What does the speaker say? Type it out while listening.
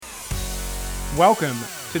Welcome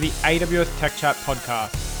to the AWS Tech Chat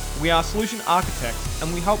podcast. We are solution architects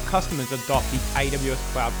and we help customers adopt the AWS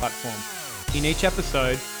cloud platform. In each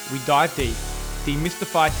episode, we dive deep,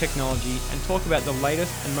 demystify technology, and talk about the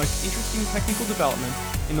latest and most interesting technical developments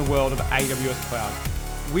in the world of AWS cloud.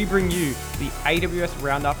 We bring you the AWS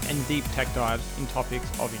Roundup and deep tech dives in topics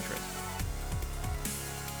of interest.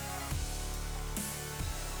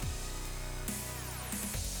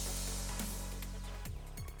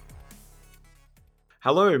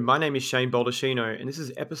 Hello, my name is Shane Baldacchino, and this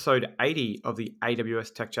is episode 80 of the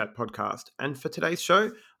AWS Tech Chat podcast. And for today's show,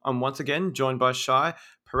 I'm once again joined by Shai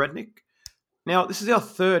Perednik. Now, this is our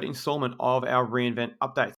third installment of our reInvent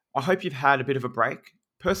update. I hope you've had a bit of a break.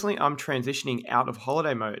 Personally, I'm transitioning out of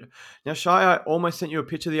holiday mode. Now, Shai, I almost sent you a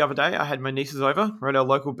picture the other day. I had my nieces over. We're at our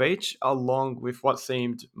local beach, along with what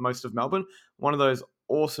seemed most of Melbourne. One of those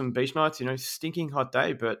awesome beach nights, stinking hot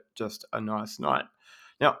day, but just a nice night.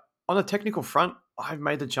 Now, on the technical front, I've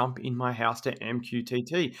made the jump in my house to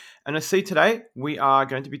MQTT. And I see today we are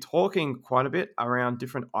going to be talking quite a bit around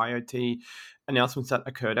different IoT announcements that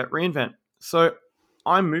occurred at reInvent. So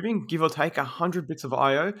I'm moving, give or take, 100 bits of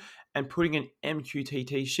IO and putting an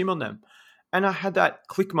MQTT shim on them. And I had that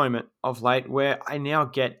click moment of late where I now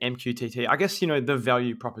get MQTT. I guess, the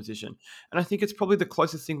value proposition. And I think it's probably the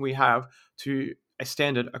closest thing we have to a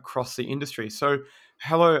standard across the industry. So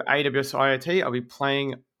hello, AWS IoT. I'll be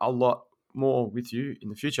playing a lot more with you in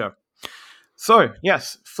the future. So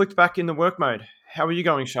yes, flicked back in the work mode. How are you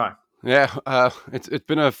going, Shai? Yeah, it's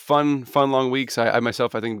been a fun long week. So I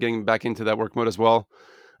myself, I think, getting back into that work mode as well.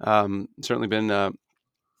 Certainly been an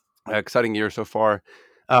exciting year so far.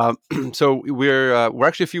 So we're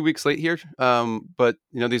actually a few weeks late here, but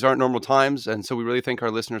these aren't normal times, and so we really thank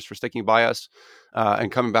our listeners for sticking by us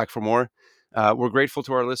and coming back for more. We're grateful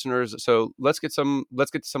to our listeners. So let's get to some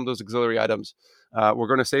of those auxiliary items. We're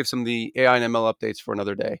going to save some of the AI and ML updates for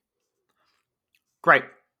another day. Great.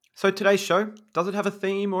 So today's show, does it have a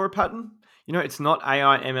theme or a pattern? It's not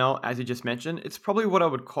AI ML as you just mentioned. It's probably what I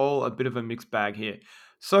would call a bit of a mixed bag here.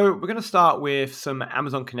 So we're going to start with some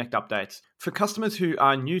Amazon Connect updates. For customers who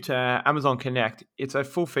are new to Amazon Connect, it's a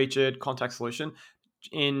full-featured contact solution.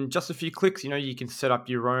 In just a few clicks, you can set up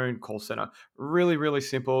your own call center. Really, really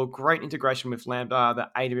simple. Great integration with Lambda, the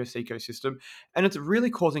AWS ecosystem, and it's really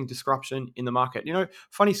causing disruption in the market.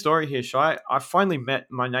 Funny story here, Shai. I finally met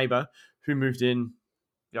my neighbor who moved in,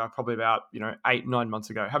 probably about 8-9 months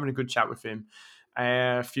ago. Having a good chat with him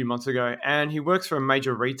a few months ago, and he works for a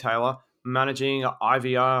major retailer managing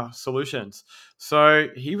IVR solutions. So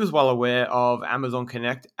he was well aware of Amazon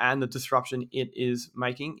Connect and the disruption it is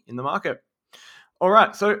making in the market. All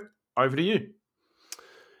right, so over to you.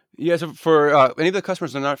 Yeah, so for any of the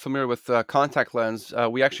customers that are not familiar with Contact Lens,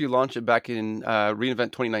 we actually launched it back in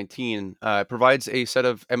reInvent 2019. It provides a set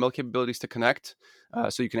of ML capabilities to connect,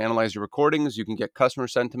 so you can analyze your recordings, you can get customer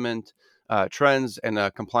sentiment, trends,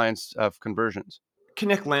 and compliance of conversions.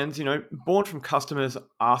 Connect Lens, born from customers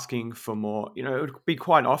asking for more. It would be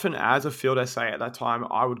quite often as a field essay at that time,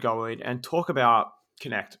 I would go in and talk about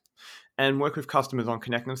Connect and work with customers on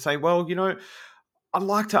Connect and say, well, I'd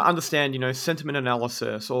like to understand, sentiment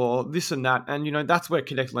analysis or this and that. And, that's where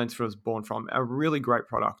Connect Lens was born from. A really great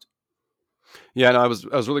product. Yeah, no, I was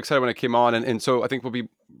really excited when it came on, and so I think we'll be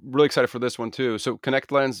really excited for this one too. So Contact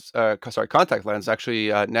Lens actually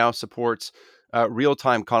now supports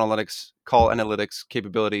real-time call analytics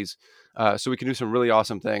capabilities, so we can do some really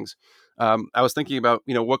awesome things. I was thinking about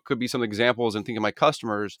what could be some examples and thinking of my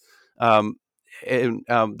customers.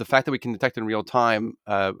 The fact that we can detect in real time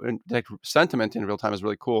and detect sentiment in real time is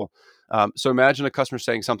really cool. So imagine a customer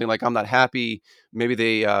saying something like, "I'm not happy." Maybe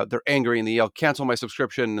they're angry and they yell, "Cancel my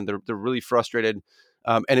subscription," and they're really frustrated.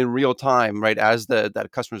 And in real time, right as that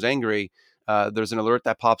customer's angry, there's an alert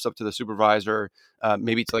that pops up to the supervisor,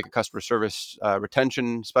 maybe to like a customer service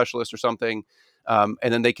retention specialist or something. And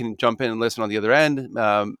then they can jump in and listen on the other end.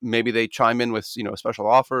 Maybe they chime in with a special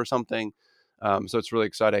offer or something. So it's really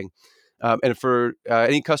exciting. And for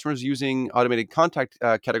any customers using automated contact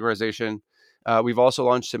categorization, we've also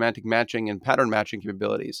launched semantic matching and pattern matching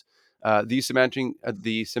capabilities. The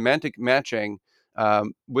semantic matching,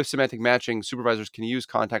 with semantic matching, supervisors can use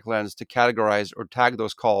Contact Lens to categorize or tag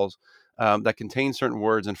those calls that contain certain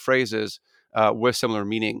words and phrases with similar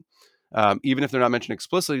meaning. Even if they're not mentioned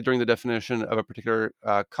explicitly during the definition of a particular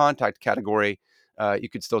contact category, you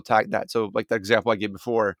could still tag that. So like the example I gave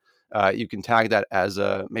before, you can tag that as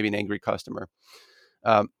maybe an angry customer.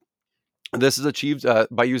 Um, this is achieved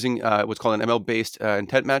by using what's called an ML-based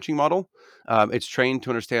intent matching model. It's trained to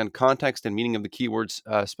understand context and meaning of the keywords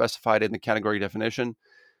specified in the category definition.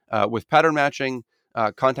 With pattern matching,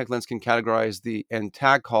 Contact Lens can categorize and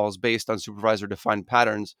tag calls based on supervisor-defined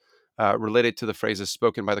patterns related to the phrases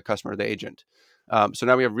spoken by the customer or the agent. So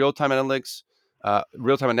now we have real-time analytics,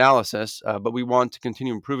 real-time analysis, but we want to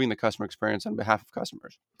continue improving the customer experience on behalf of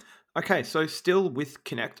customers. Okay, so still with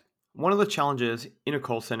Connect, one of the challenges in a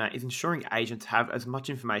call center is ensuring agents have as much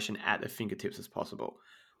information at their fingertips as possible.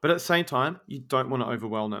 But at the same time, you don't want to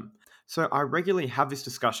overwhelm them. So I regularly have this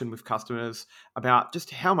discussion with customers about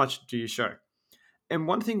just how much do you show. And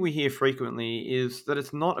one thing we hear frequently is that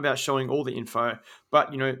it's not about showing all the info,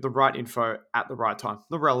 but the right info at the right time,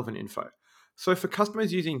 the relevant info. So for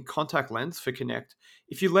customers using Contact Lens for Connect,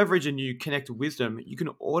 if you leverage a new Connect Wisdom, you can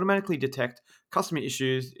automatically detect customer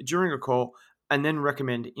issues during a call and then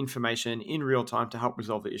recommend information in real time to help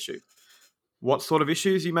resolve the issue. What sort of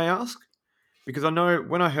issues, you may ask? Because I know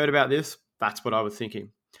when I heard about this, that's what I was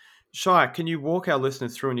thinking. Shai, can you walk our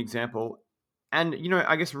listeners through an example and,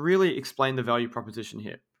 I guess really explain the value proposition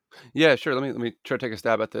here? Yeah, sure. Let me try to take a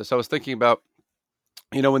stab at this. I was thinking about,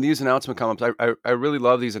 when these announcement come up, I really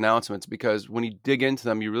love these announcements because when you dig into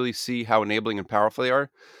them, you really see how enabling and powerful they are.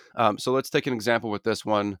 So let's take an example with this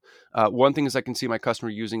one. One thing is I can see my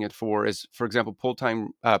customer using it for is, for example,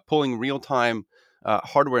 pulling real time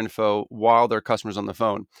hardware info while their customer's on the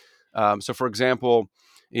phone. So, for example,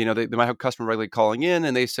 they might have a customer regularly calling in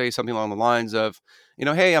and they say something along the lines of,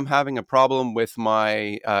 hey, I'm having a problem with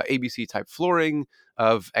my ABC type flooring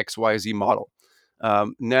of XYZ model.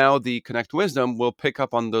 Now the Connect Wisdom will pick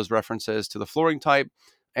up on those references to the flooring type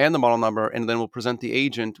and the model number, and then we'll present the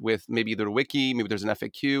agent with maybe either a wiki, maybe there's an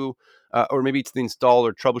FAQ, or maybe it's the install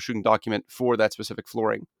or troubleshooting document for that specific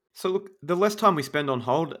flooring. So, look, the less time we spend on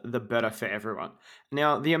hold, the better for everyone.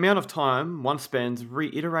 Now, the amount of time one spends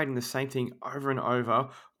reiterating the same thing over and over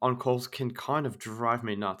on calls can kind of drive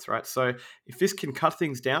me nuts, right? So, if this can cut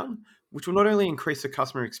things down, which will not only increase the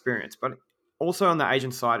customer experience, but also on the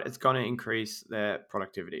agent side, it's going to increase their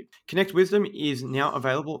productivity. Connect Wisdom is now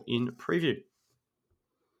available in preview.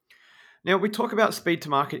 Now, we talk about speed to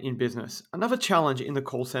market in business. Another challenge in the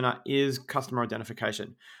call center is customer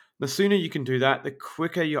identification. The sooner you can do that, the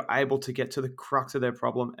quicker you're able to get to the crux of their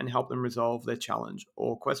problem and help them resolve their challenge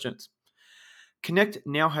or questions. Connect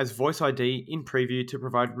now has Voice ID in preview to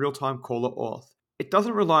provide real time caller auth. It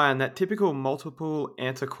doesn't rely on that typical multiple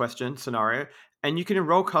answer question scenario, and you can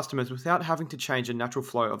enroll customers without having to change the natural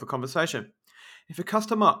flow of a conversation. If a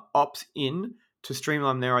customer opts in to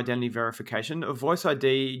streamline their identity verification, a Voice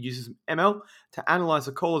ID uses ML to analyze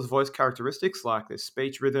the caller's voice characteristics like their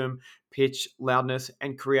speech rhythm, pitch, loudness,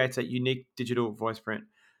 and creates a unique digital voice print.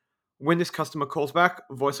 When this customer calls back,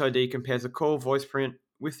 Voice ID compares the call voice print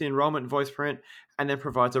with the enrollment voice print and then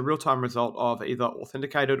provides a real time result of either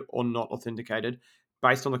authenticated or not authenticated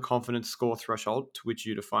based on the confidence score threshold to which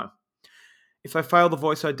you define. If they fail the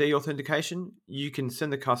Voice ID authentication, you can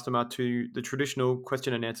send the customer to the traditional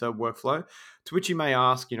question and answer workflow, to which you may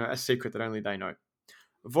ask, a secret that only they know.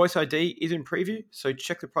 Voice ID is in preview, so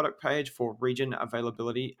check the product page for region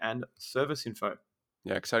availability and service info.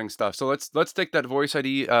 Yeah, exciting stuff. So let's take that Voice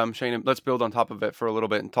ID, Shane, and let's build on top of it for a little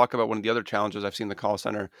bit and talk about one of the other challenges I've seen in the call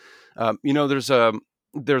center.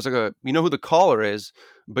 There's like you know who the caller is,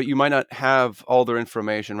 but you might not have all their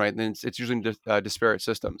information, right? And it's usually disparate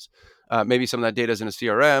systems. Maybe some of that data is in a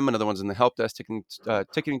CRM, another one's in the help desk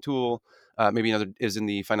ticketing tool, maybe another is in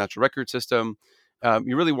the financial record system.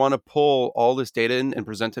 You really want to pull all this data in and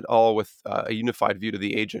present it all with a unified view to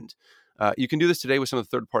the agent. You can do this today with some of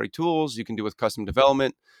the third-party tools. You can do with custom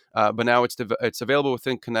development, but now it's available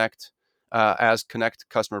within Connect as Connect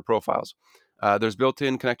customer profiles. There's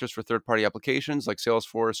built-in connectors for third-party applications like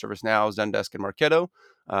Salesforce, ServiceNow, Zendesk, and Marketo.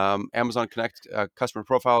 Amazon Connect customer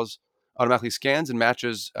profiles automatically scans and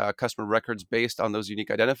matches customer records based on those unique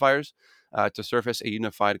identifiers to surface a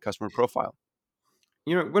unified customer profile.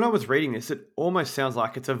 When I was reading this, it almost sounds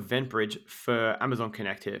like it's a vent bridge for Amazon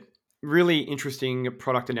Connect here. Really interesting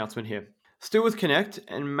product announcement here. Still with Connect,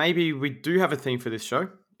 and maybe we do have a theme for this show.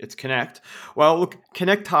 It's Connect. Well, look,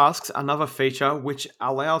 Connect Tasks, another feature which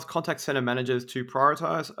allows contact center managers to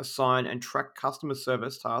prioritize, assign, and track customer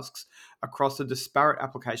service tasks across the disparate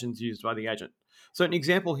applications used by the agent. So, an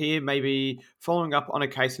example here may be following up on a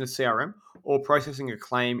case in a CRM or processing a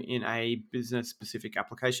claim in a business specific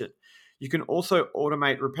application. You can also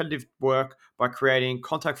automate repetitive work by creating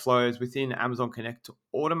contact flows within Amazon Connect to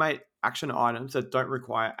automate action items that don't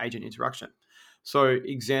require agent interaction. So,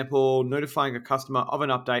 example, notifying a customer of an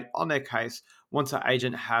update on their case once an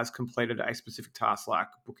agent has completed a specific task like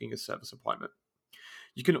booking a service appointment.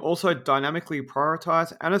 You can also dynamically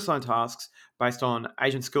prioritize and assign tasks based on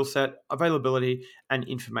agent skill set, availability, and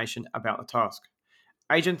information about the task.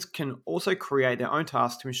 Agents can also create their own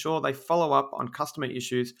tasks to ensure they follow up on customer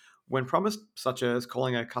issues when promised, such as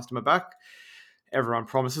calling a customer back. Everyone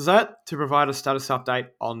promises that to provide a status update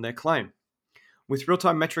on their claim. With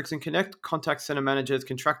real-time metrics in Connect, contact center managers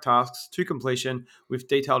can track tasks to completion with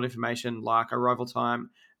detailed information like arrival time,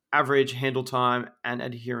 average handle time, and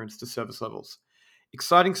adherence to service levels.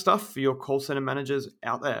 Exciting stuff for your call center managers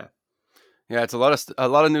out there. Yeah, it's a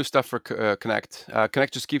lot of new stuff for Connect.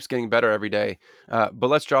 Connect just keeps getting better every day. But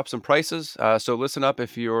let's drop some prices. So listen up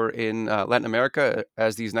if you're in Latin America,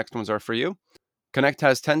 as these next ones are for you. Connect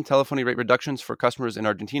has 10 telephony rate reductions for customers in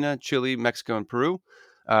Argentina, Chile, Mexico, and Peru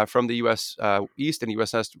from the U.S. East and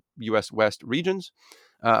U.S. West regions.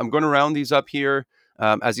 I'm going to round these up here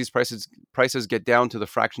as these prices get down to the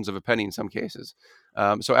fractions of a penny in some cases.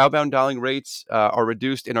 So outbound dialing rates are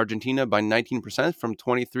reduced in Argentina by 19% from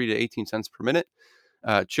 23 to 18 cents per minute.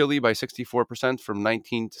 Chile by 64% from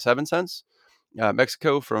 19 to 7 cents.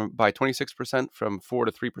 Mexico by 26% from 4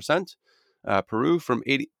 to 3%.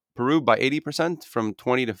 Peru by 80% from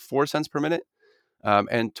 20 to 4 cents per minute.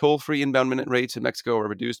 And toll-free inbound minute rates in Mexico are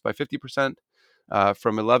reduced by 50%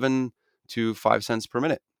 from 11 to 5 cents per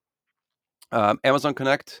minute. Amazon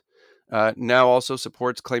Connect now also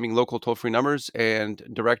supports claiming local toll-free numbers and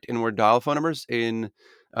direct inward dial phone numbers in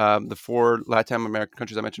the 4 Latin American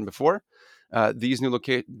countries I mentioned before. These new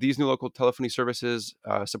local telephony services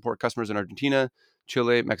support customers in Argentina,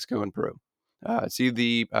 Chile, Mexico, and Peru. See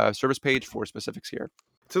the service page for specifics here.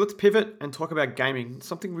 So let's pivot and talk about gaming,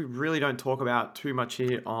 something we really don't talk about too much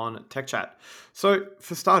here on Tech Chat. So,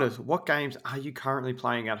 for starters, what games are you currently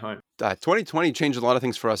playing at home? 2020 changed a lot of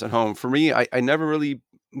things for us at home. For me, I never really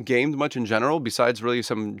gamed much in general, besides really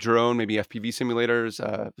some drone, maybe FPV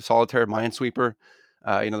simulators, solitaire, Minesweeper,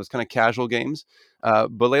 those kind of casual games.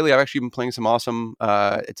 But lately, I've actually been playing some awesome.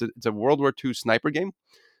 It's a World War II sniper game.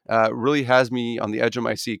 Really has me on the edge of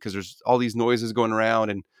my seat because there's all these noises going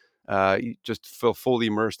around, and you just feel fully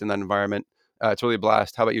immersed in that environment. It's really a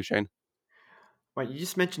blast. How about you, Shane? Wait, you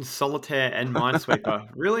just mentioned Solitaire and Minesweeper.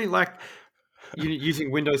 Really? Like, you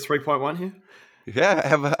using Windows 3.1 here?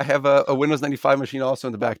 Yeah, I have a Windows 95 machine also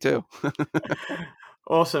in the back too.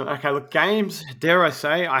 Awesome. Okay, look, games, dare I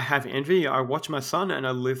say, I have envy. I watch my son and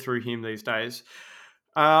I live through him these days.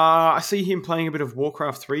 I see him playing a bit of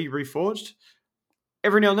Warcraft 3 Reforged.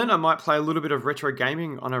 Every now and then, I might play a little bit of retro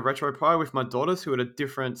gaming on a RetroPie with my daughters who are at a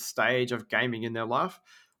different stage of gaming in their life.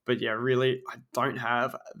 But yeah, really, I don't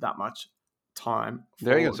have that much time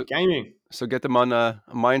There you go. for gaming. So get them on a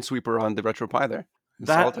Minesweeper on the RetroPie there. In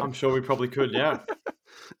That Solitaire. I'm sure we probably could, yeah.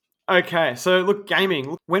 Okay, so look,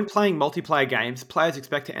 gaming. When playing multiplayer games, players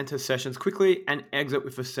expect to enter sessions quickly and exit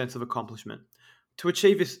with a sense of accomplishment. To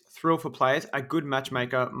achieve this thrill for players, a good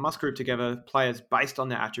matchmaker must group together players based on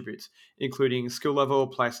their attributes, including skill level,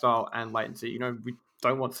 playstyle, and latency. We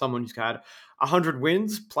don't want someone who's had 100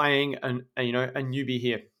 wins playing a newbie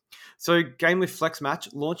here. So, GameLift Flex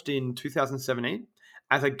Match launched in 2017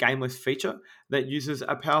 as a GameLift feature that uses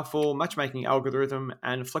a powerful matchmaking algorithm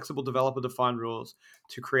and flexible developer-defined rules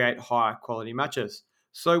to create high-quality matches.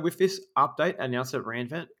 So, with this update announced at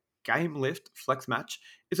reInvent, GameLift Flex Match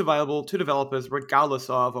is available to developers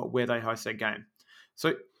regardless of where they host their game.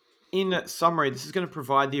 So, in summary, this is going to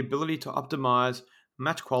provide the ability to optimize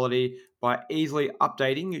match quality by easily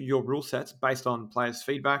updating your rule sets based on players'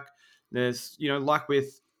 feedback. There's, like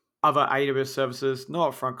with other AWS services, no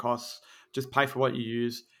upfront costs, just pay for what you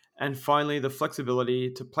use. And finally, the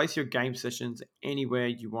flexibility to place your game sessions anywhere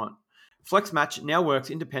you want. Flex Match now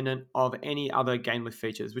works independent of any other GameLift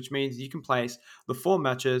features, which means you can place the 4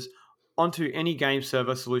 matches onto any game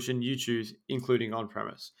server solution you choose, including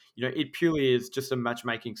on-premise. It purely is just a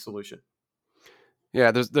matchmaking solution.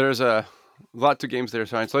 Yeah, there's a lot to games there,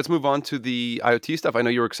 Ryan. So let's move on to the IoT stuff. I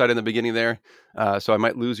know you were excited in the beginning there, so I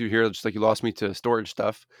might lose you here, just like you lost me to storage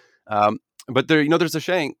stuff. But there's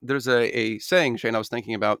a saying, Shane. I was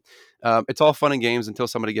thinking about. It's all fun and games until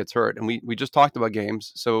somebody gets hurt, and we just talked about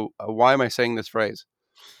games. So why am I saying this phrase?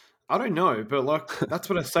 I don't know, but like that's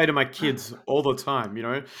what I say to my kids all the time.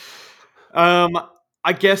 Um,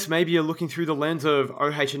 I guess maybe you're looking through the lens of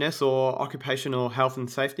OH&S or occupational health and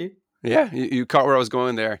safety. Yeah, you caught where I was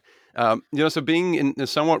going there. So being in a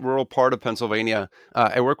somewhat rural part of Pennsylvania,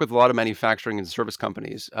 I work with a lot of manufacturing and service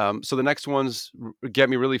companies. So the next ones get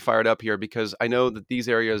me really fired up here because I know that these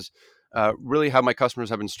areas really how my customers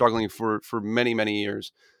have been struggling for many, many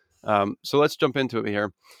years. So let's jump into it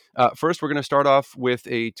here. First, we're going to start off with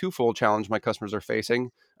a twofold challenge my customers are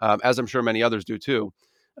facing, as I'm sure many others do too.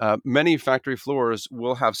 Many factory floors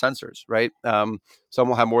will have sensors, right? Some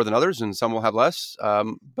will have more than others, and some will have less,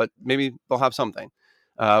 but maybe they'll have something.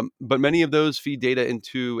 But many of those feed data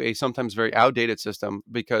into a sometimes very outdated system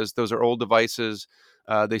because those are old devices.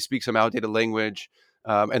 They speak some outdated language,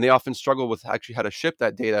 and they often struggle with actually how to ship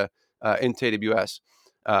that data into AWS.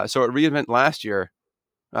 So at reInvent last year,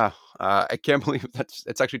 I can't believe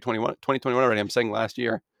it's actually 2021 already. I'm saying last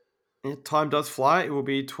year. Yeah, time does fly. It will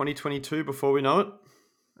be 2022 before we know it.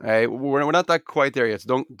 We're not that quite there yet.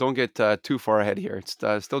 So don't get too far ahead here. It's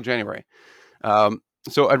still January.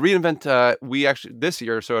 So at reInvent, we actually this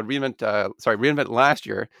year. So at reInvent, reInvent last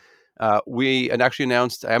year, we and actually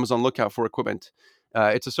announced Amazon Lookout for equipment.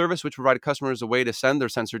 It's a service which provided customers a way to send their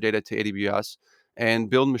sensor data to AWS and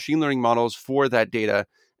build machine learning models for that data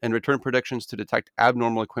and return predictions to detect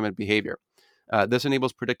abnormal equipment behavior. This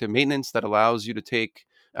enables predictive maintenance that allows you to take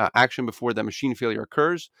action before the machine failure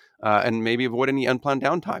occurs and maybe avoid any unplanned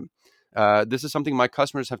downtime. This is something my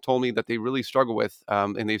customers have told me that they really struggle with,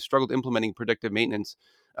 and they've struggled implementing predictive maintenance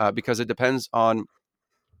because it depends on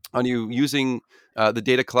you using the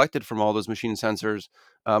data collected from all those machine sensors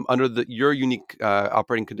under your unique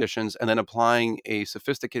operating conditions, and then applying a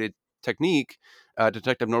sophisticated technique to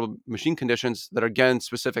detect abnormal machine conditions that are again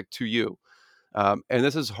specific to you. And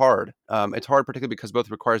this is hard. It's hard, particularly because both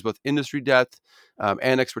requires both industry depth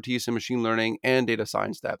and expertise in machine learning and data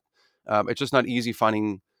science depth. It's just not easy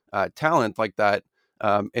finding talent like that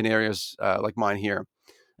in areas like mine here.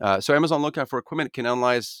 So Amazon Lookout for equipment can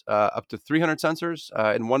analyze up to 300 sensors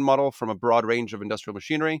in one model from a broad range of industrial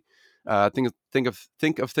machinery. Think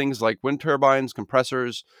of things like wind turbines,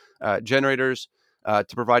 compressors, generators,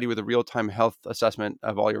 to provide you with a real-time health assessment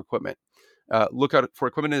of all your equipment. Lookout for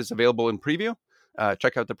equipment is available in preview.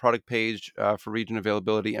 Check out the product page for region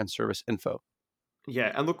availability and service info.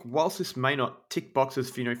 Yeah, and look, whilst this may not tick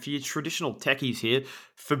boxes for for your traditional techies here,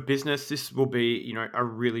 for business, this will be a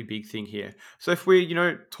really big thing here. So if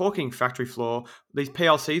we're talking factory floor, these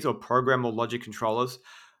PLCs or program or logic controllers,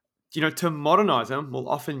 to modernize them, we'll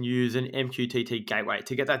often use an MQTT gateway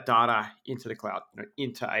to get that data into the cloud,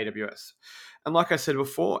 into AWS. And like I said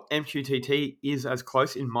before, MQTT is as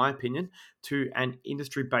close, in my opinion, to an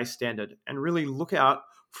industry-based standard. And really look out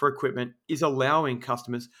for equipment is allowing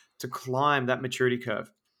customers to climb that maturity curve.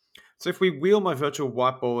 So if we wheel my virtual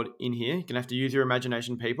whiteboard in here, you're going to have to use your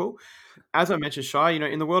imagination, people. As I mentioned, Shai,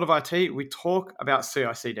 in the world of IT, we talk about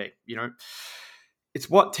CI/CD. It's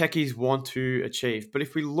what techies want to achieve. But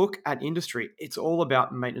if we look at industry, it's all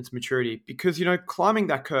about maintenance maturity because, climbing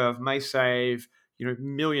that curve may save,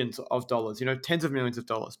 millions of dollars, tens of millions of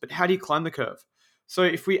dollars. But how do you climb the curve? So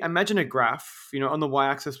if we imagine a graph, on the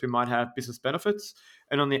y-axis, we might have business benefits,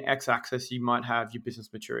 and on the x-axis, you might have your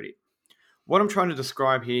business maturity. What I'm trying to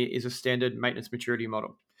describe here is a standard maintenance maturity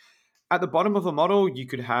model. At the bottom of the model, you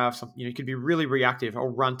could have some, you could be really reactive or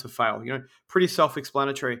run to fail, pretty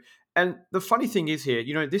self-explanatory. And the funny thing is here,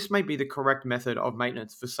 this may be the correct method of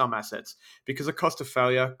maintenance for some assets because the cost of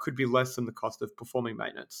failure could be less than the cost of performing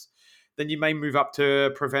maintenance. Then you may move up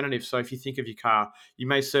to preventative. So if you think of your car, you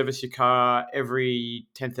may service your car every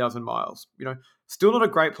 10,000 miles. Still not a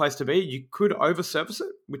great place to be. You could over service it,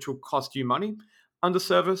 which will cost you money. Under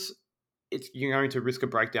service, you're going to risk a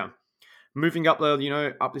breakdown. Moving up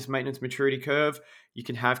up this maintenance maturity curve, you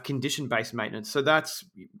can have condition-based maintenance. So that's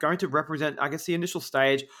going to represent, I guess, the initial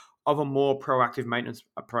stage of a more proactive maintenance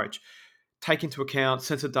approach. Take into account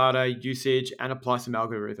sensor data, usage, and apply some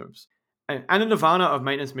algorithms. And a nirvana of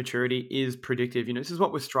maintenance maturity is predictive. This is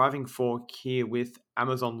what we're striving for here with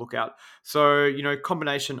Amazon Lookout. So,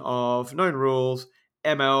 combination of known rules,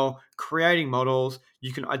 ML, creating models,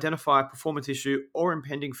 you can identify a performance issue or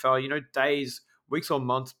impending failure, days, weeks or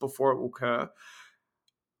months before it will occur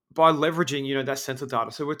by leveraging, that sensor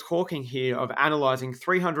data. So we're talking here of analyzing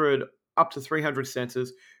 300 up to 300 sensors,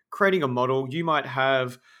 creating a model. You might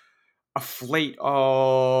have a fleet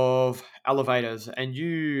of elevators, and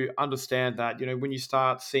you understand that when you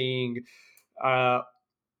start seeing uh,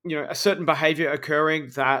 a certain behavior occurring,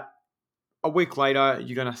 that a week later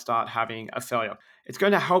you're going to start having a failure. It's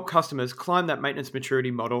going to help customers climb that maintenance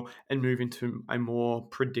maturity model and move into a more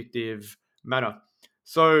predictive manner.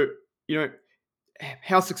 So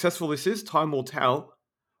how successful this is, time will tell,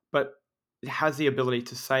 but it has the ability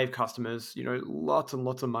to save customers lots and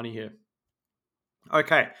lots of money here.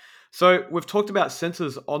 Okay, so we've talked about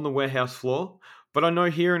sensors on the warehouse floor, but I know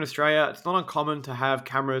here in Australia it's not uncommon to have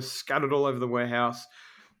cameras scattered all over the warehouse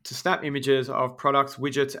to snap images of products,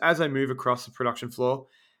 widgets as they move across the production floor.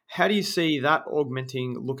 How do you see that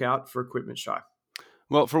augmenting Lookout for equipment, Shy?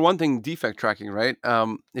 Well, for one thing, defect tracking, right?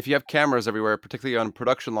 If you have cameras everywhere, particularly on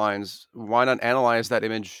production lines, why not analyze that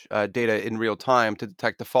image data in real time to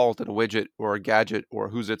detect the fault in a widget or a gadget or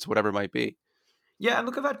who's it's, whatever it might be? Yeah, and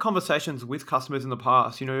look, I've had conversations with customers in the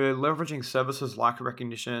past, leveraging services like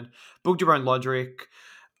recognition, build your own logic,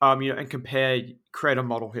 and create a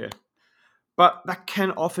model here. But that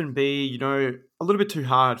can often be, a little bit too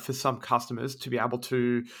hard for some customers to be able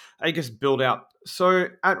to, I guess, build out. So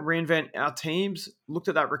at reInvent, our teams looked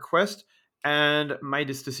at that request and made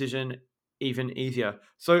this decision even easier.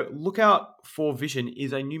 So Lookout for Vision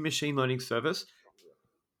is a new machine learning service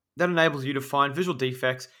that enables you to find visual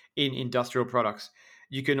defects in industrial products.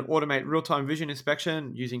 You can automate real time vision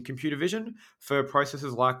inspection using computer vision for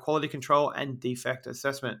processes like quality control and defect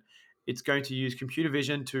assessment. It's going to use computer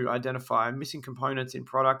vision to identify missing components in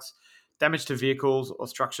products, damage to vehicles or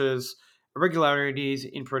structures, irregularities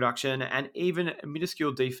in production, and even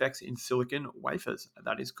minuscule defects in silicon wafers.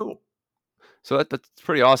 That is cool. So that's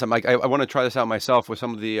pretty awesome. Like, I want to try this out myself with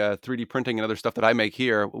some of the 3D printing and other stuff that I make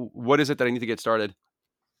here. What is it that I need to get started?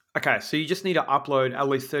 Okay, so you just need to upload at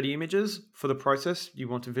least 30 images for the process you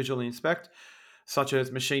want to visually inspect, such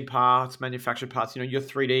as machine parts, manufactured parts, your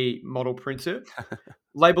 3D model printer.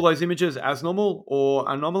 Label those images as normal or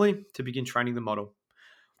anomaly to begin training the model.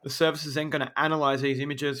 The service is then going to analyze these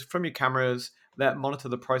images from your cameras that monitor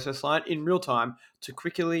the process line in real time to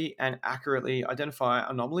quickly and accurately identify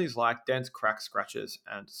anomalies like dents, cracks, scratches,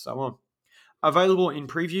 and so on. Available in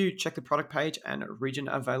preview, check the product page and region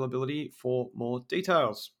availability for more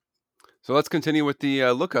details. So let's continue with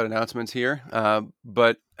the Lookout announcements here,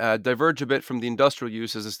 but diverge a bit from the industrial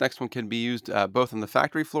use, as this next one can be used both on the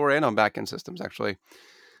factory floor and on backend systems, actually.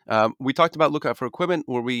 We talked about Lookout for equipment,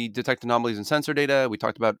 where we detect anomalies in sensor data. We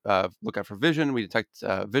talked about Lookout for vision. We detect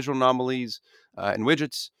visual anomalies in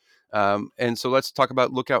widgets. And so let's talk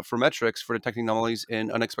about Lookout for metrics for detecting anomalies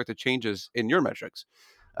in unexpected changes in your metrics.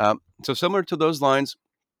 So similar to those lines,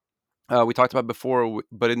 we talked about before,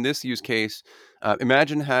 but in this use case,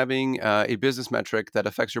 imagine having a business metric that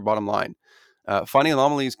affects your bottom line. Finding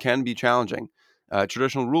anomalies can be challenging.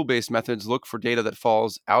 Traditional rule-based methods look for data that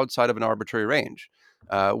falls outside of an arbitrary range,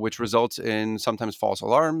 which results in sometimes false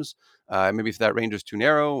alarms. Maybe if that range is too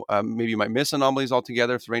narrow, maybe you might miss anomalies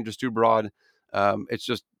altogether if the range is too broad.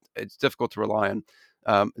 It's difficult to rely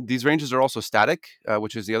on. These ranges are also static,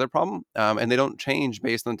 which is the other problem, and they don't change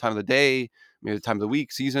based on the time of the day, maybe the time of the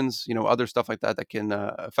week, seasons, other stuff like that that can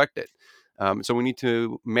affect it. So we need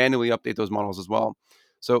to manually update those models as well.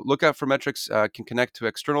 So Lookout for metrics can connect to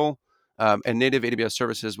external and native AWS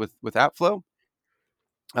services with AppFlow.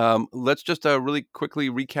 Let's just really quickly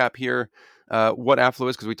recap here what AppFlow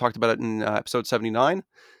is, because we talked about it in episode 79.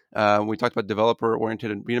 We talked about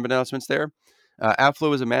developer-oriented and readable announcements there.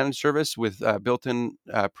 AppFlow is a managed service with built-in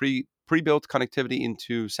pre-built connectivity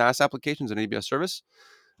into SaaS applications and AWS service.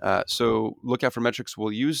 So Lookout for metrics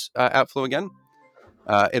will use AppFlow again.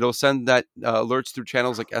 It'll send that alerts through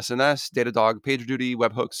channels like SNS, Datadog, PagerDuty,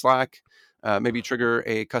 Webhook, Slack, maybe trigger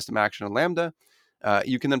a custom action on Lambda.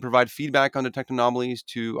 You can then provide feedback on detect anomalies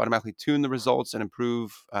to automatically tune the results and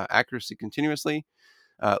improve accuracy continuously.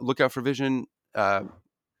 Lookout for vision,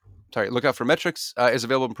 Lookout for metrics is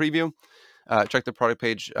available in preview. Check the product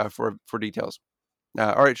page for details.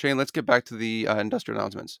 All right, Shane, let's get back to the industrial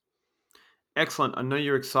announcements. Excellent. I know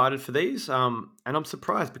you're excited for these, and I'm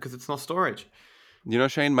surprised because it's not storage.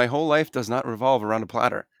 Shane, my whole life does not revolve around a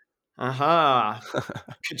platter. Aha.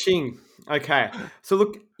 Ka-ching. Okay. So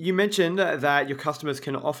look, you mentioned that your customers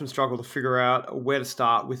can often struggle to figure out where to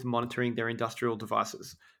start with monitoring their industrial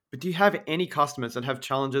devices. But do you have any customers that have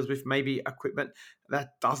challenges with maybe equipment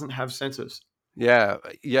that doesn't have sensors? Yeah,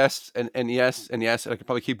 yes, and yes, and yes. And I could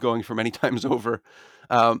probably keep going for many times over.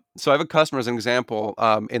 So I have a customer as an example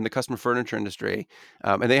in the customer furniture industry,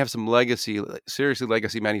 and they have some seriously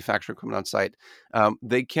legacy manufacturing equipment on site.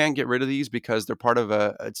 They can't get rid of these because they're part of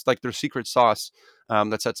it's like their secret sauce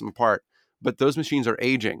that sets them apart. But those machines are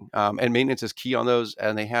aging, and maintenance is key on those,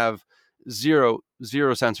 and they have zero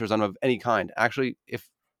sensors on them of any kind. Actually, if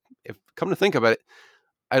come to think about it,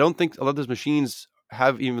 I don't think a lot of those machines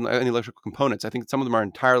have even any electrical components. I think some of them are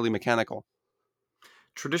entirely mechanical.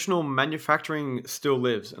 Traditional manufacturing still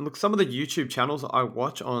lives. And look, some of the YouTube channels I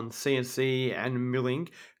watch on CNC and milling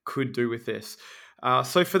could do with this.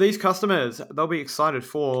 So for these customers, they'll be excited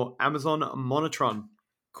for Amazon Monitron.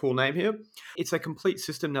 Cool name here. It's a complete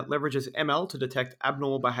system that leverages ML to detect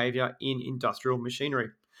abnormal behavior in industrial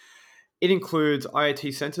machinery. It includes IoT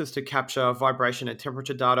sensors to capture vibration and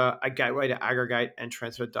temperature data, a gateway to aggregate and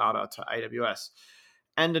transfer data to AWS,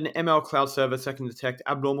 and an ML cloud service that can detect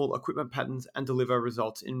abnormal equipment patterns and deliver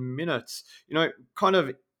results in minutes. Kind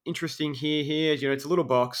of interesting here, it's a little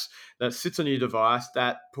box that sits on your device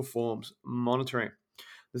that performs monitoring.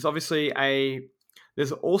 There's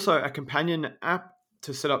also a companion app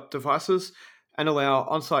to set up devices. and allow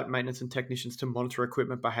on-site maintenance and technicians to monitor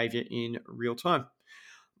equipment behavior in real time.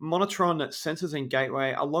 Monitron sensors and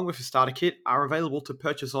gateway, along with a starter kit, are available to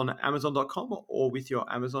purchase on Amazon.com or with your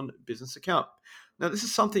Amazon business account. Now, this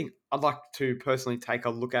is something I'd like to personally take a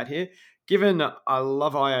look at here. Given I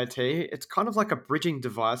love IoT, it's kind of like a bridging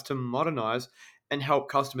device to modernize and help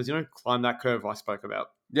customers, climb that curve I spoke about.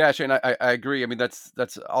 Yeah, Shane, I agree. I mean, that's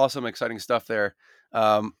awesome, exciting stuff there.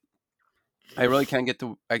 Um, I really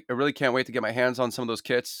can't wait to get my hands on some of those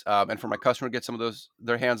kits, and for my customer to get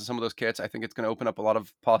their hands on some of those kits. I think it's going to open up a lot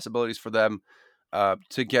of possibilities for them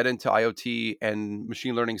to get into IoT and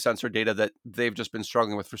machine learning sensor data that they've just been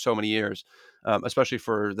struggling with for so many years, especially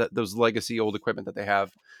for those legacy old equipment that they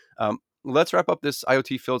have. Let's wrap up this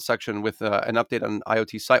IoT field section with an update on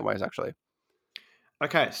IoT SiteWise, actually.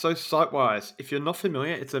 Okay, so SiteWise, if you're not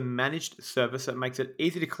familiar, it's a managed service that makes it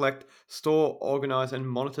easy to collect, store, organize, and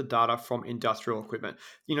monitor data from industrial equipment.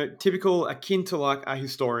 Typical, akin to like a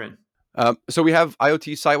historian. So we have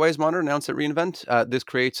IoT Sitewise Monitor announced at reInvent. This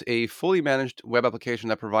creates a fully managed web application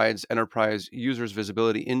that provides enterprise users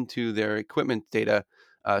visibility into their equipment data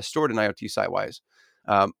stored in IoT Sitewise.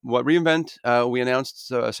 What reInvent, we announced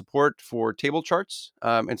support for table charts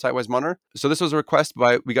in Sitewise Monitor. So this was a request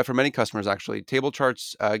we got from many customers actually. Table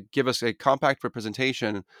charts give us a compact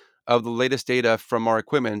representation of the latest data from our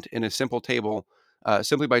equipment in a simple table,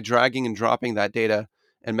 simply by dragging and dropping that data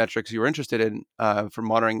and metrics you're interested in for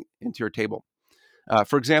monitoring into your table.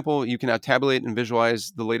 For example, you can now tabulate and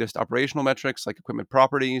visualize the latest operational metrics like equipment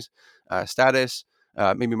properties, status.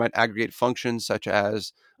 Maybe you might aggregate functions such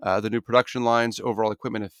as the new production lines, overall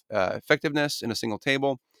equipment effectiveness in a single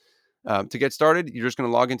table. To get started, you're just going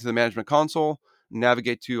to log into the management console,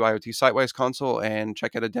 navigate to IoT Sitewise console, and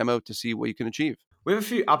check out a demo to see what you can achieve. We have a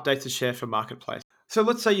few updates to share for Marketplace. So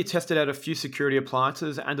let's say you tested out a few security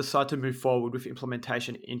appliances and decide to move forward with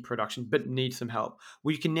implementation in production, but need some help.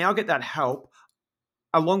 Well, you can now get that help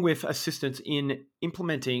along with assistance in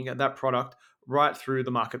implementing that product right through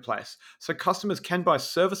the marketplace. So customers can buy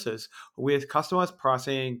services with customized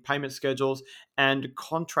pricing, payment schedules, and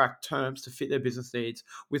contract terms to fit their business needs,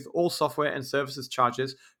 with all software and services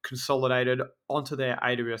charges consolidated onto their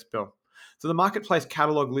AWS bill. So the marketplace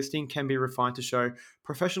catalog listing can be refined to show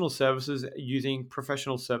professional services using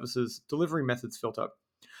professional services delivery methods filter.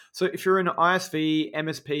 So if you're an ISV,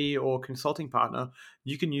 MSP, or consulting partner,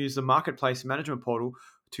 you can use the Marketplace Management Portal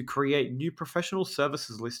to create new professional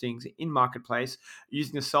services listings in Marketplace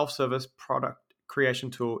using the self-service product creation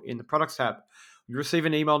tool in the Products tab. You receive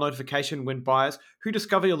an email notification when buyers who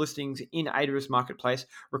discover your listings in AWS Marketplace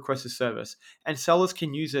request a service, and sellers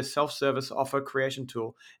can use their self-service offer creation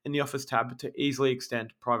tool in the Offers tab to easily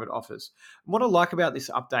extend private offers. And what I like about this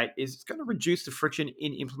update is it's going to reduce the friction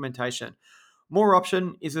in implementation. More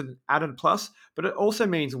option is an added plus, but it also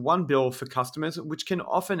means one bill for customers, which can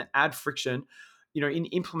often add friction, in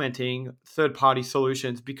implementing third-party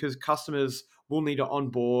solutions because customers will need to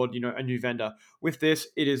onboard, a new vendor. With this,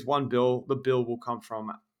 it is one bill. The bill will come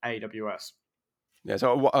from AWS. Yeah,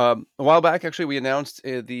 so a while back, actually, we announced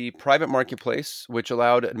the private marketplace, which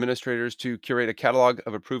allowed administrators to curate a catalog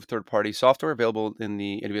of approved third-party software available in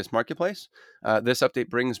the AWS Marketplace. This update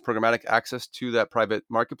brings programmatic access to that private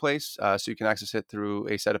marketplace, so you can access it through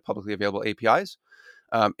a set of publicly available APIs.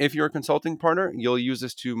 If you're a consulting partner, you'll use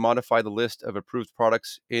this to modify the list of approved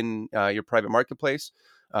products in your private marketplace.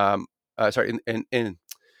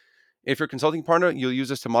 If you're a consulting partner, you'll use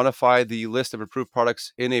this to modify the list of approved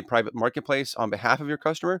products in a private marketplace on behalf of your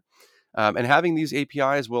customer. And having these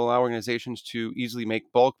APIs will allow organizations to easily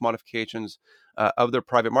make bulk modifications of their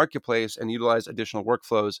private marketplace and utilize additional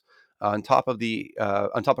workflows on top of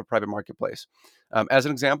private marketplace. As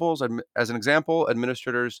an example,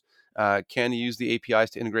 administrators can use the APIs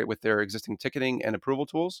to integrate with their existing ticketing and approval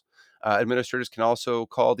tools. Administrators can also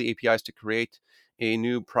call the APIs to create a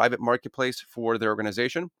new private marketplace for their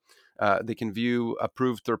organization. They can view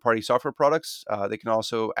approved third-party software products. They can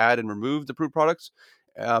also add and remove the approved products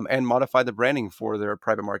and modify the branding for their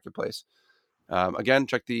private marketplace. Again,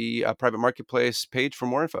 check the private marketplace page for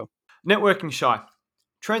more info. Networking shy.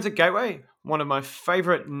 Transit Gateway, one of my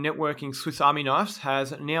favorite networking Swiss Army knives,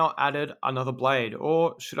 has now added another blade,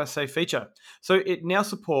 or should I say feature. So it now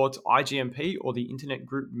supports IGMP, or the Internet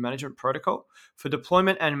Group Management Protocol, for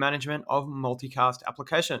deployment and management of multicast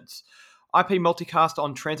applications. IP multicast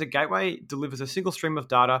on Transit Gateway delivers a single stream of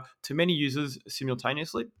data to many users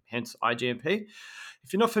simultaneously, hence IGMP.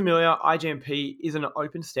 If you're not familiar, IGMP is an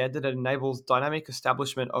open standard that enables dynamic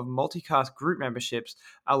establishment of multicast group memberships,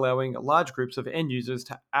 allowing large groups of end users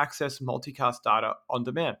to access multicast data on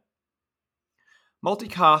demand.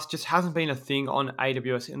 Multicast just hasn't been a thing on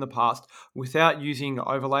AWS in the past without using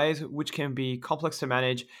overlays, which can be complex to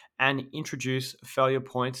manage and introduce failure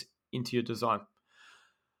points into your design.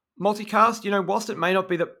 Multicast, whilst it may not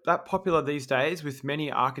be that popular these days with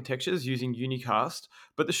many architectures using unicast,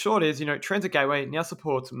 but the short is, Transit Gateway now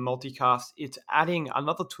supports multicast. It's adding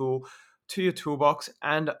another tool to your toolbox.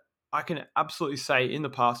 And I can absolutely say in the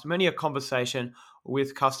past, many a conversation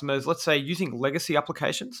with customers, let's say using legacy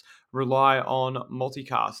applications, rely on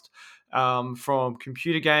multicast, from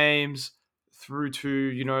computer games through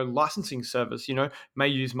to, licensing service, may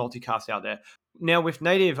use multicast out there. Now, with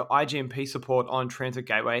native IGMP support on Transit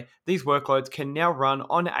Gateway, these workloads can now run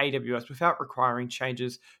on AWS without requiring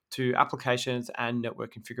changes to applications and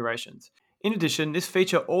network configurations. In addition, this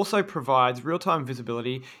feature also provides real time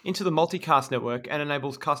visibility into the multicast network and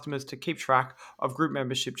enables customers to keep track of group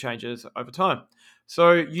membership changes over time.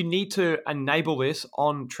 So, you need to enable this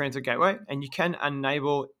on Transit Gateway, and you can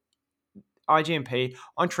enable IGMP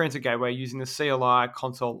on Transit Gateway using the CLI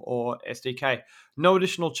console or SDK. No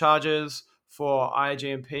additional charges for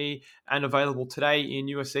IGMP and available today in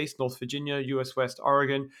US East, North Virginia, US West,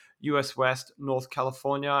 Oregon, US West, North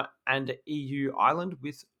California, and EU Island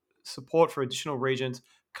with support for additional regions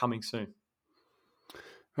coming soon.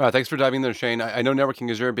 Thanks for diving there, Shane. I know networking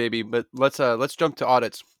is your baby, but let's jump to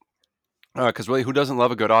audits because really, who doesn't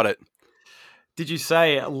love a good audit? Did you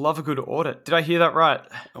say love a good audit? Did I hear that right?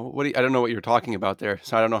 I don't know what you're talking about there,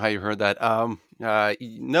 so I don't know how you heard that.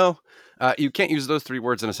 No, you can't use those three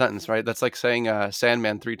words in a sentence, right? That's like saying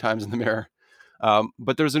Sandman three times in the mirror.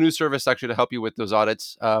 But there's a new service actually to help you with those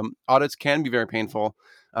audits. Audits can be very painful,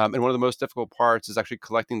 and one of the most difficult parts is actually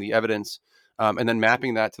collecting the evidence and then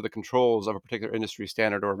mapping that to the controls of a particular industry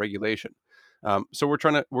standard or regulation. So we're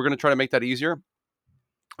going to try to make that easier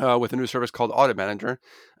with a new service called Audit Manager.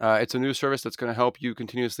 It's a new service that's going to help you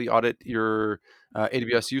continuously audit your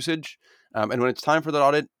AWS usage. And when it's time for that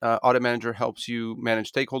audit, Audit Manager helps you manage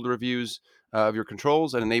stakeholder reviews of your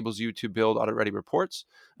controls and enables you to build audit-ready reports.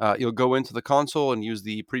 You'll go into the console and use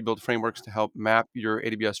the pre-built frameworks to help map your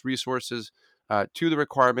AWS resources to the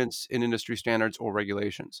requirements in industry standards or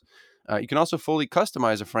regulations. You can also fully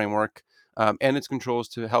customize a framework and its controls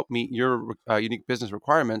to help meet your unique business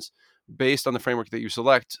requirements. Based on the framework that you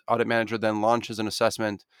select, Audit Manager then launches an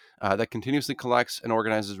assessment that continuously collects and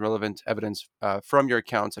organizes relevant evidence from your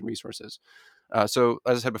accounts and resources. So,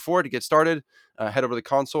 as I said before, to get started, head over to the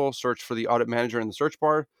console, search for the Audit Manager in the search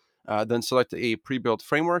bar, then select a pre-built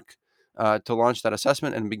framework to launch that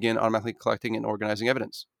assessment and begin automatically collecting and organizing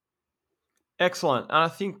evidence. Excellent. And I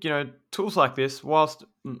think, tools like this, whilst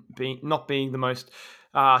not being the most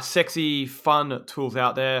sexy, fun tools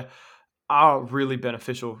out there, are really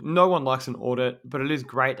beneficial. No one likes an audit, but it is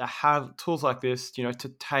great to have tools like this, to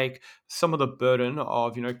take some of the burden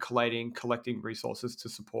of, collecting resources to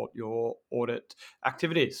support your audit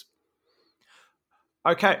activities.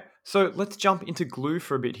 Okay, so let's jump into Glue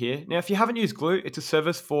for a bit here. Now, if you haven't used Glue, it's a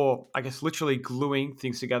service for, I guess, literally gluing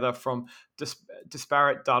things together from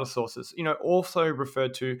disparate data sources, also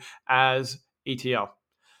referred to as ETL.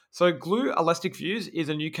 So Glue Elastic Views is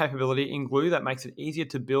a new capability in Glue that makes it easier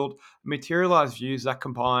to build materialized views that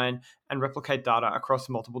combine and replicate data across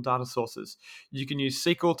multiple data sources. You can use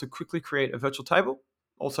SQL to quickly create a virtual table,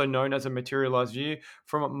 also known as a materialized view,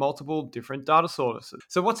 from multiple different data sources.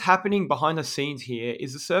 So what's happening behind the scenes here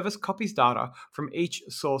is the service copies data from each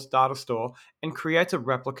source data store and creates a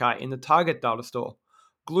replica in the target data store.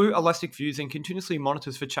 Glue Elastic Views and continuously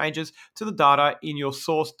monitors for changes to the data in your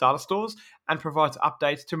source data stores and provides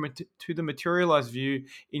updates to the materialized view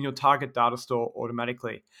in your target data store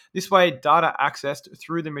automatically. This way, data accessed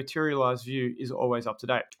through the materialized view is always up to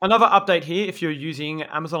date. Another update here if you're using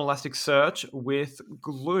Amazon Elasticsearch with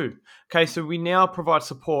Glue. Okay, so we now provide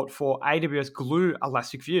support for AWS Glue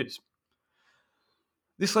Elastic Views.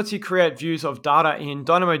 This lets you create views of data in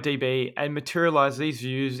DynamoDB and materialize these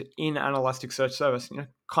views in an Elasticsearch service.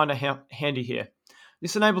 Kind of handy here.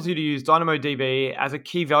 This enables you to use DynamoDB as a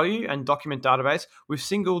key value and document database with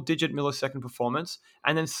single-digit millisecond performance,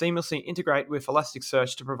 and then seamlessly integrate with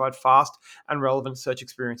Elasticsearch to provide fast and relevant search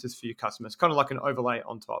experiences for your customers. Kind of like an overlay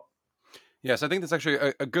on top. Yes, I think that's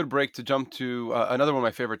actually a good break to jump to another one of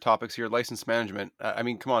my favorite topics here, license management. I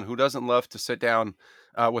mean, come on, who doesn't love to sit down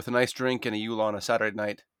with a nice drink and a Yule on a Saturday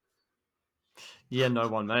night? Yeah, no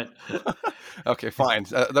one, mate. Okay, fine.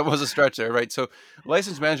 That was a stretch there, right? So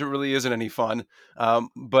license management really isn't any fun.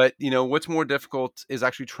 But what's more difficult is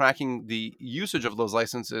actually tracking the usage of those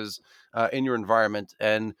licenses in your environment.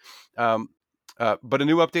 And but a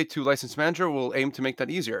new update to License Manager will aim to make that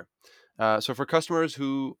easier. So for customers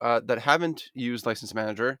who that haven't used License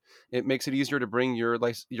Manager, it makes it easier to bring your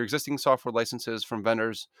existing software licenses from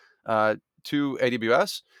vendors to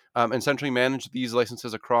AWS and centrally manage these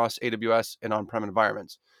licenses across AWS and on-prem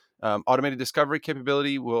environments. Automated discovery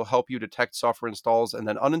capability will help you detect software installs and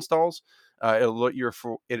then uninstalls. It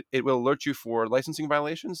will alert you for licensing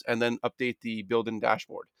violations and then update the built-in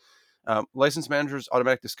dashboard. License Manager's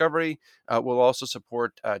automatic discovery will also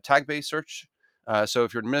support tag-based search. So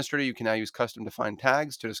if you're an administrator, you can now use custom defined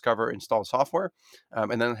tags to discover installed software,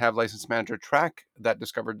 and then have License Manager track that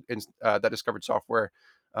discovered software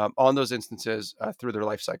on those instances through their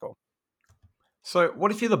life cycle. So,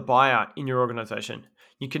 what if you're the buyer in your organization?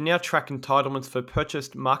 You can now track entitlements for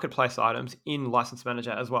purchased marketplace items in License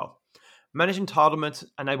Manager as well. Manage entitlements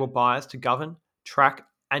enable buyers to govern, track,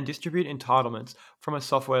 and distribute entitlements from a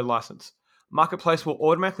software license. Marketplace will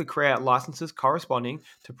automatically create licenses corresponding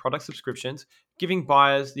to product subscriptions, giving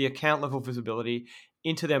buyers the account level visibility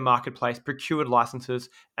into their marketplace procured licenses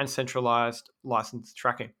and centralized license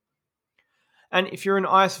tracking. And if you're an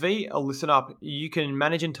ISV, listen up, you can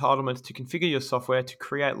manage entitlements to configure your software to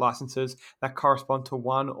create licenses that correspond to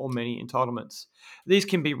one or many entitlements. These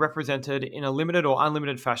can be represented in a limited or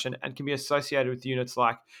unlimited fashion and can be associated with units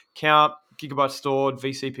like count, gigabytes stored,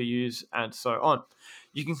 vCPUs, and so on.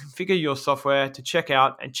 You can configure your software to check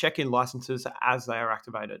out and check in licenses as they are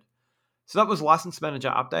activated. So that was License Manager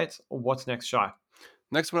updates. What's next, Shy?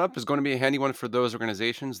 Next one up is going to be a handy one for those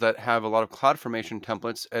organizations that have a lot of CloudFormation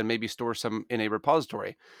templates and maybe store some in a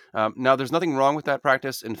repository. Now, there's nothing wrong with that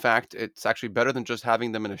practice. In fact, it's actually better than just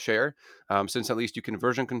having them in a share, since at least you can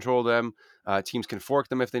version control them. Teams can fork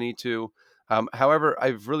them if they need to. However,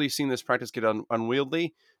 I've really seen this practice get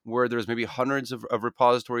unwieldy, where there's maybe hundreds of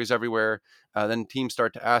repositories everywhere. Then teams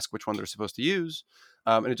start to ask which one they're supposed to use.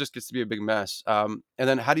 And it just gets to be a big mess. And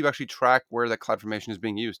then how do you actually track where that CloudFormation is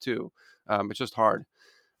being used too? It's just hard.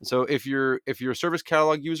 So if you're a service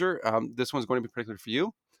catalog user, this one's going to be particular for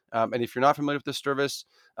you. And if you're not familiar with this service,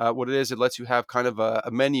 what it is, it lets you have kind of a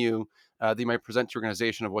menu that you might present to your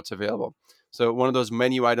organization of what's available. So one of those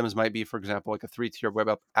menu items might be, for example, like a 3-tier web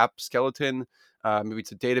app skeleton. Maybe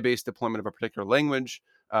it's a database deployment of a particular language,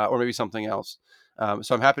 or maybe something else.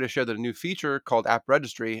 So I'm happy to share that a new feature called App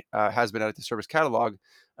Registry has been added to Service Catalog,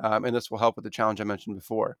 and this will help with the challenge I mentioned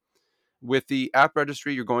before. With the app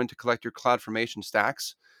registry, you're going to collect your CloudFormation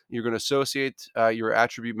stacks. You're going to associate your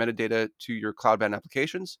attribute metadata to your cloud-bound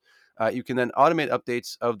applications. You can then automate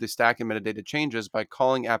updates of the stack and metadata changes by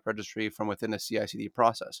calling app registry from within a CI/CD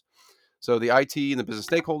process. So the IT and the business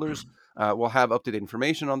stakeholders will have up-to-date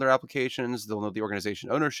information on their applications. They'll know the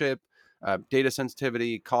organization ownership, data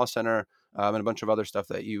sensitivity, call center, and a bunch of other stuff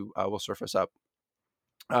that you will surface up.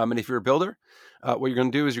 And if you're a builder, what you're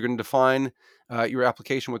going to do is you're going to define your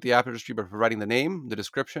application with the app registry by providing the name, the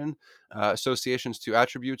description, associations to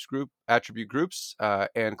attribute groups,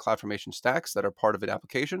 and CloudFormation stacks that are part of an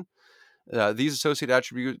application. These associated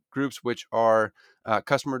attribute groups, which are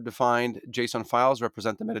customer-defined JSON files,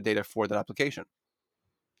 represent the metadata for that application.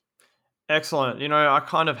 Excellent. I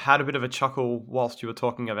kind of had a bit of a chuckle whilst you were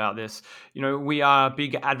talking about this. We are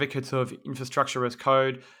big advocates of infrastructure as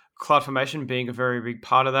code, CloudFormation being a very big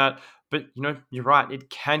part of that. But, you're right, it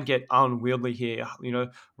can get unwieldy here.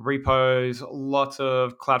 Repos, lots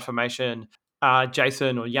of CloudFormation,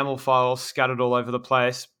 JSON or YAML files scattered all over the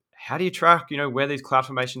place. How do you track, where these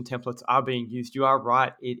CloudFormation templates are being used? You are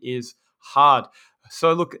right, it is hard.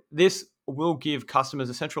 So look, this will give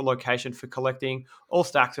customers a central location for collecting all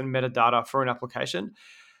stacks and metadata for an application.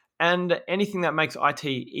 And anything that makes IT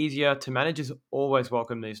easier to manage is always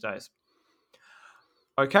welcome these days.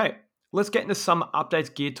 Okay, let's get into some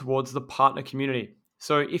updates geared towards the partner community.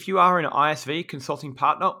 So if you are an ISV consulting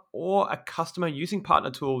partner or a customer using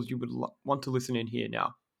partner tools, you would want to listen in here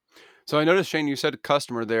now. So I noticed, Shane, you said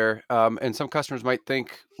customer there, and some customers might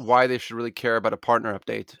think why they should really care about a partner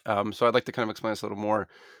update. So I'd like to kind of explain this a little more.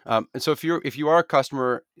 And so if you are a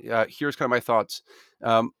customer, here's kind of my thoughts.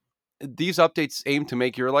 Um, these updates aim to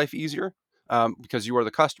make your life easier because you are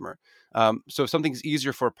the customer. So if something's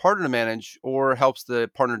easier for a partner to manage or helps the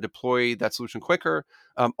partner deploy that solution quicker,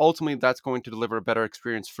 ultimately that's going to deliver a better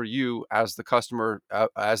experience for you as the customer,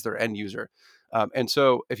 as their end user. And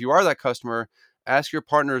so if you are that customer, ask your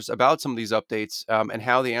partners about some of these updates and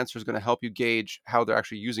how the answer is going to help you gauge how they're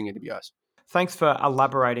actually using AWS. Thanks for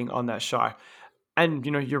elaborating on that, Shai. And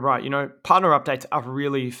you're right. Partner updates are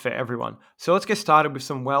really for everyone. So let's get started with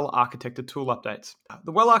some well-architected tool updates.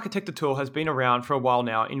 The well-architected tool has been around for a while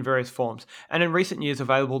now in various forms, and in recent years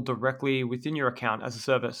available directly within your account as a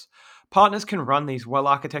service. Partners can run these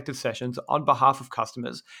well-architected sessions on behalf of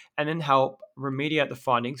customers and then help remediate the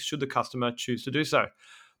findings should the customer choose to do so.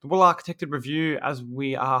 The well-architected review, as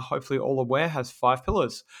we are hopefully all aware, has 5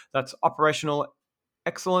 pillars. That's operational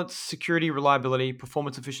excellence, security, reliability,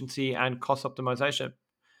 performance efficiency, and cost optimization.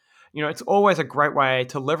 It's always a great way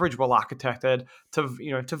to leverage well-architected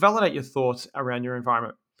to validate your thoughts around your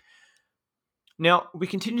environment. Now, we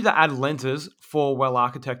continue to add lenses for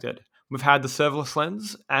well-architected. We've had the serverless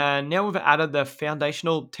lens, and now we've added the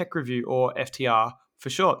foundational tech review, or FTR for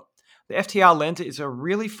short. The FTR lens is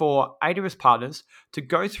really for AWS partners to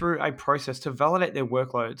go through a process to validate their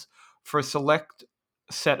workloads for a select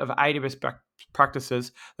set of AWS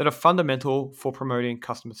practices that are fundamental for promoting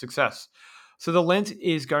customer success. So the lens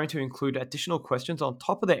is going to include additional questions on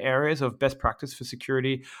top of the areas of best practice for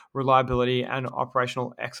security, reliability, and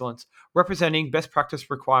operational excellence, representing best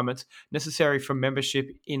practice requirements necessary for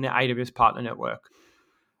membership in the AWS Partner Network.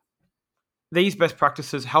 These best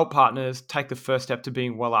practices help partners take the first step to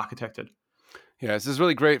being well architected. Yeah, this is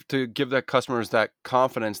really great to give the customers that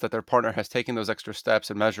confidence that their partner has taken those extra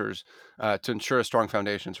steps and measures to ensure a strong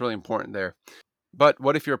foundation. It's really important there. But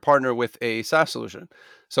what if you're a partner with a SaaS solution?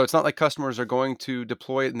 So it's not like customers are going to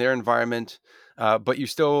deploy it in their environment, but you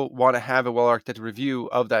still want to have a well-architected review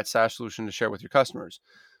of that SaaS solution to share with your customers.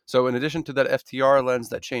 So in addition to that FTR lens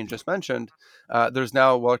that Shane just mentioned, there's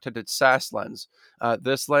now a well-architected SaaS lens.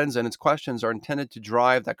 This lens and its questions are intended to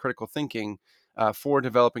drive that critical thinking for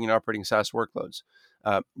developing and operating SaaS workloads.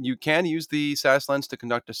 You can use the SaaS lens to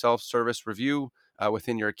conduct a self-service review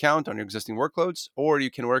within your account on your existing workloads, or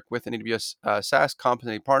you can work with an AWS SaaS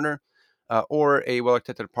competent partner or a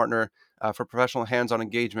well-architected partner for professional hands-on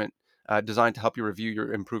engagement designed to help you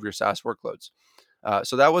improve your SaaS workloads.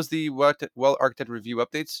 So that was the well-architected review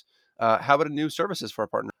updates. How about new services for our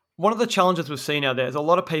partner? One of the challenges we've seen out there is a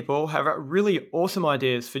lot of people have really awesome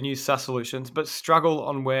ideas for new SaaS solutions, but struggle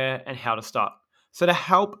on where and how to start. So to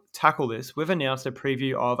help tackle this, we've announced a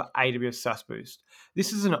preview of AWS SaaS Boost.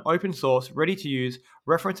 This is an open source, ready to use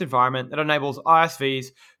reference environment that enables ISVs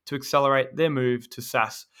to accelerate their move to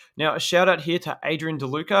SaaS. Now, a shout out here to Adrian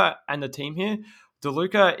DeLuca and the team here.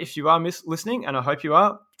 DeLuca, if you are listening, and I hope you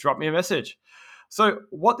are, drop me a message. So,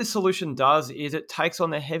 what this solution does is it takes on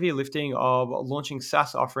the heavy lifting of launching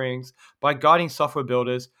SaaS offerings by guiding software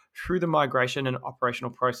builders through the migration and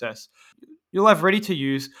operational process. You'll have ready to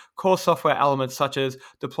use core software elements such as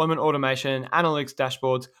deployment automation, analytics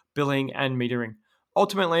dashboards, billing, and metering.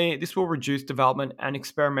 Ultimately, this will reduce development and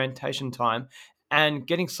experimentation time and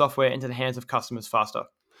getting software into the hands of customers faster.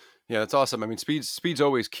 Yeah, that's awesome. I mean, speed's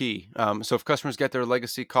always key. So if customers get their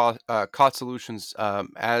legacy COT solutions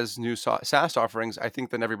as new SaaS offerings, I think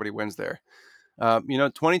then everybody wins there.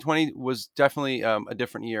 2020 was definitely a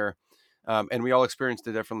different year, and we all experienced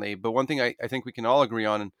it differently. But one thing I think we can all agree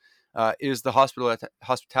on is the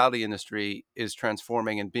hospitality industry is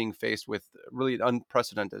transforming and being faced with really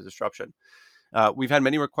unprecedented disruption. We've had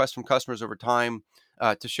many requests from customers over time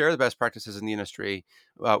to share the best practices in the industry.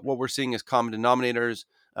 What we're seeing is common denominators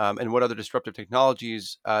and what other disruptive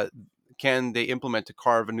technologies can they implement to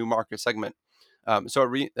carve a new market segment. So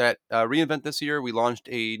at reInvent this year, we launched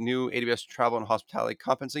a new AWS travel and hospitality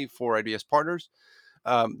competency for AWS partners.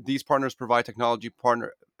 These partners provide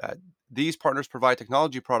these partners provide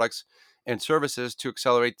technology products and services to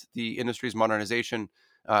accelerate the industry's modernization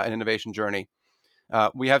and innovation journey.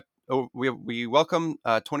 We welcome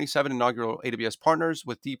 27 inaugural AWS partners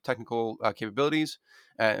with deep technical capabilities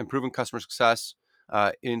and proven customer success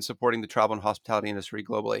in supporting the travel and hospitality industry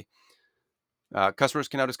globally. Customers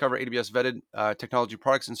can now discover AWS vetted technology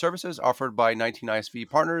products and services offered by 19 ISV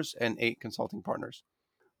partners and 8 consulting partners.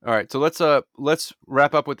 All right, so let's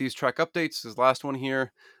wrap up with these track updates. This is the last one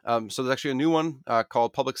here. So there's actually a new one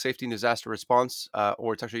called Public Safety and Disaster Response,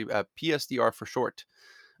 or it's actually PSDR for short.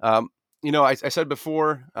 I said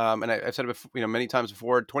before, and I've said it before, many times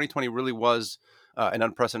before, 2020 really was an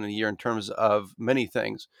unprecedented year in terms of many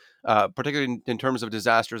things, particularly in terms of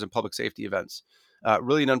disasters and public safety events.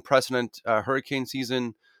 Really an unprecedented hurricane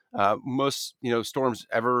season. Most storms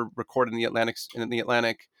ever recorded in the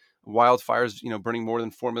Atlantic. Wildfires, burning more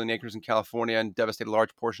than 4 million acres in California and devastated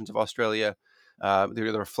large portions of Australia.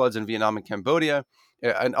 There were floods in Vietnam and Cambodia,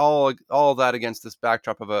 and all that against this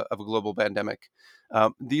backdrop of a global pandemic.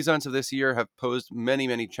 These events of this year have posed many,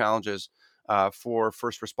 many challenges for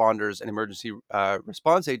first responders and emergency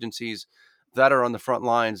response agencies that are on the front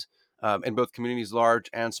lines in both communities large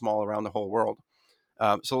and small around the whole world.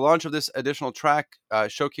 So the launch of this additional track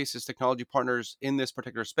showcases technology partners in this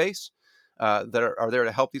particular space that are there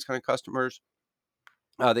to help these kind of customers.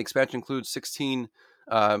 The expansion includes 16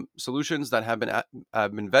 solutions that have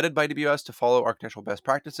been vetted by AWS to follow architectural best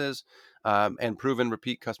practices and proven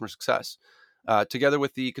repeat customer success. Together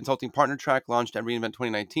with the consulting partner track launched at reInvent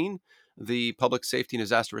 2019, the Public Safety and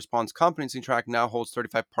Disaster Response Competency Track now holds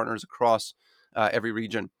 35 partners across every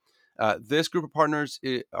region. This group of partners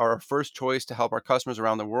are our first choice to help our customers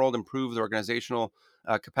around the world improve their organizational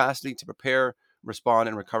capacity to prepare, respond,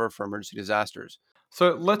 and recover from emergency disasters.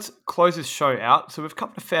 So let's close this show out. So we've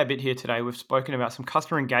covered a fair bit here today. We've spoken about some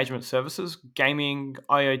customer engagement services, gaming,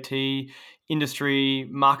 IoT, industry,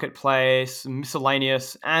 marketplace,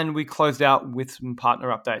 miscellaneous, and we closed out with some partner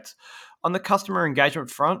updates. On the customer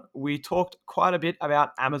engagement front, we talked quite a bit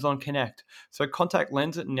about Amazon Connect. So Contact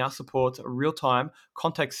Lens now supports real-time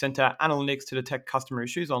contact center analytics to detect customer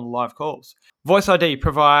issues on live calls. Voice ID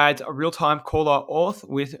provides a real-time caller auth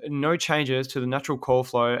with no changes to the natural call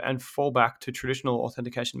flow and fallback to traditional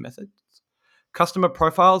authentication methods. Customer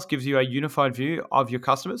Profiles gives you a unified view of your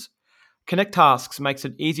customers. Connect Tasks makes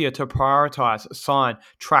it easier to prioritize, assign,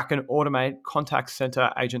 track, and automate contact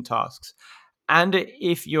center agent tasks. And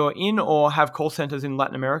if you're in or have call centers in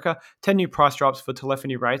Latin America, 10 new price drops for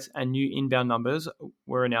telephony rates and new inbound numbers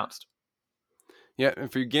were announced. Yeah, and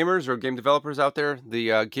for you gamers or game developers out there, the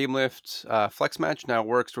GameLift Flex Match now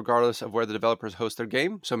works regardless of where the developers host their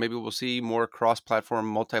game. So maybe we'll see more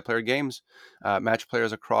cross-platform multiplayer games, match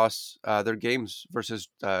players across their games versus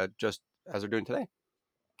just as they're doing today.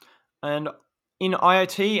 And in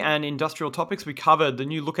IoT and industrial topics, we covered the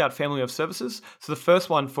new Lookout family of services. So the first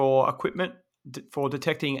one for equipment, for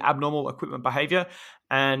detecting abnormal equipment behavior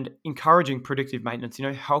and encouraging predictive maintenance,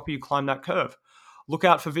 help you climb that curve.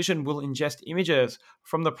 Lookout for Vision will ingest images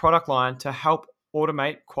from the product line to help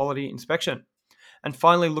automate quality inspection. And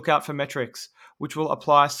finally, Lookout for Metrics, which will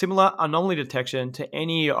apply similar anomaly detection to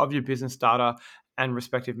any of your business data and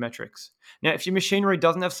respective metrics. Now, if your machinery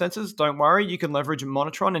doesn't have sensors, don't worry. You can leverage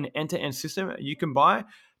Monitron, an end-to-end system you can buy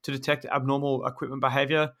to detect abnormal equipment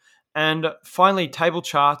behavior. And finally, table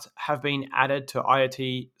charts have been added to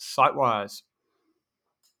IoT Sitewise.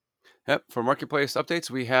 Yep. For marketplace updates,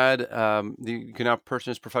 we had you can now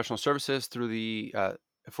purchase professional services through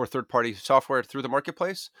for third-party software through the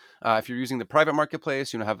marketplace. If you're using the private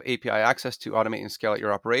marketplace, you have API access to automate and scale out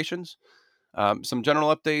your operations. Some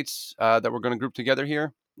general updates that we're going to group together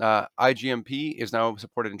here. IGMP is now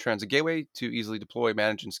supported in Transit Gateway to easily deploy,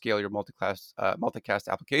 manage, and scale your multicast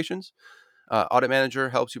applications. Audit Manager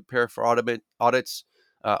helps you prepare for audits,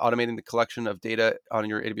 automating the collection of data on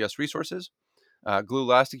your AWS resources. Glue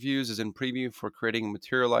Elastic Views is in preview for creating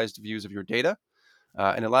materialized views of your data.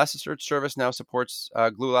 And Elasticsearch service now supports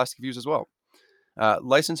Glue Elastic Views as well.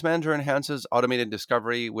 License Manager enhances automated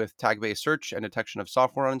discovery with tag-based search and detection of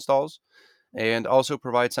software uninstalls, and also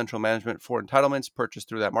provides central management for entitlements purchased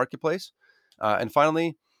through that marketplace. And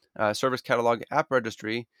finally, Service Catalog App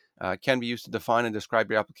Registry can be used to define and describe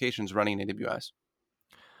your applications running in AWS.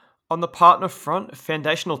 On the partner front,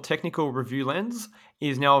 Foundational Technical Review Lens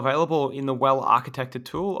is now available in the well-architected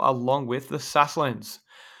tool along with the SaaS Lens.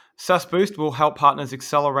 SaaS Boost will help partners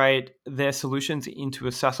accelerate their solutions into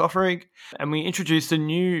a SaaS offering. And we introduced a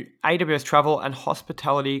new AWS Travel and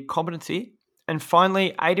Hospitality competency. And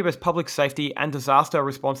finally, AWS Public Safety and Disaster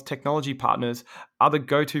Response Technology partners are the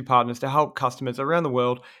go-to partners to help customers around the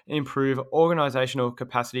world improve organizational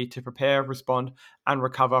capacity to prepare, respond, and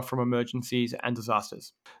recover from emergencies and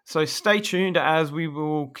disasters. So stay tuned as we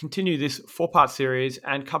will continue this 4-part series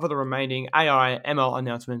and cover the remaining AI ML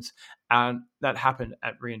announcements that happen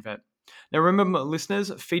at reInvent. Now remember, listeners,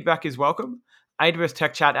 feedback is welcome. AWS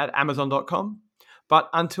Tech Chat at Amazon.com. But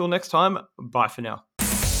until next time, bye for now.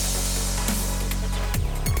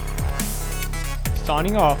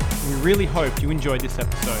 Signing off, we really hope you enjoyed this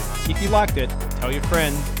episode. If you liked it, tell your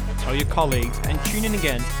friends, tell your colleagues, and tune in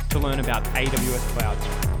again to learn about AWS Cloud.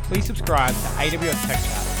 Please subscribe to AWS Tech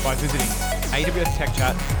Chat by visiting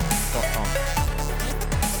awstechchat.com.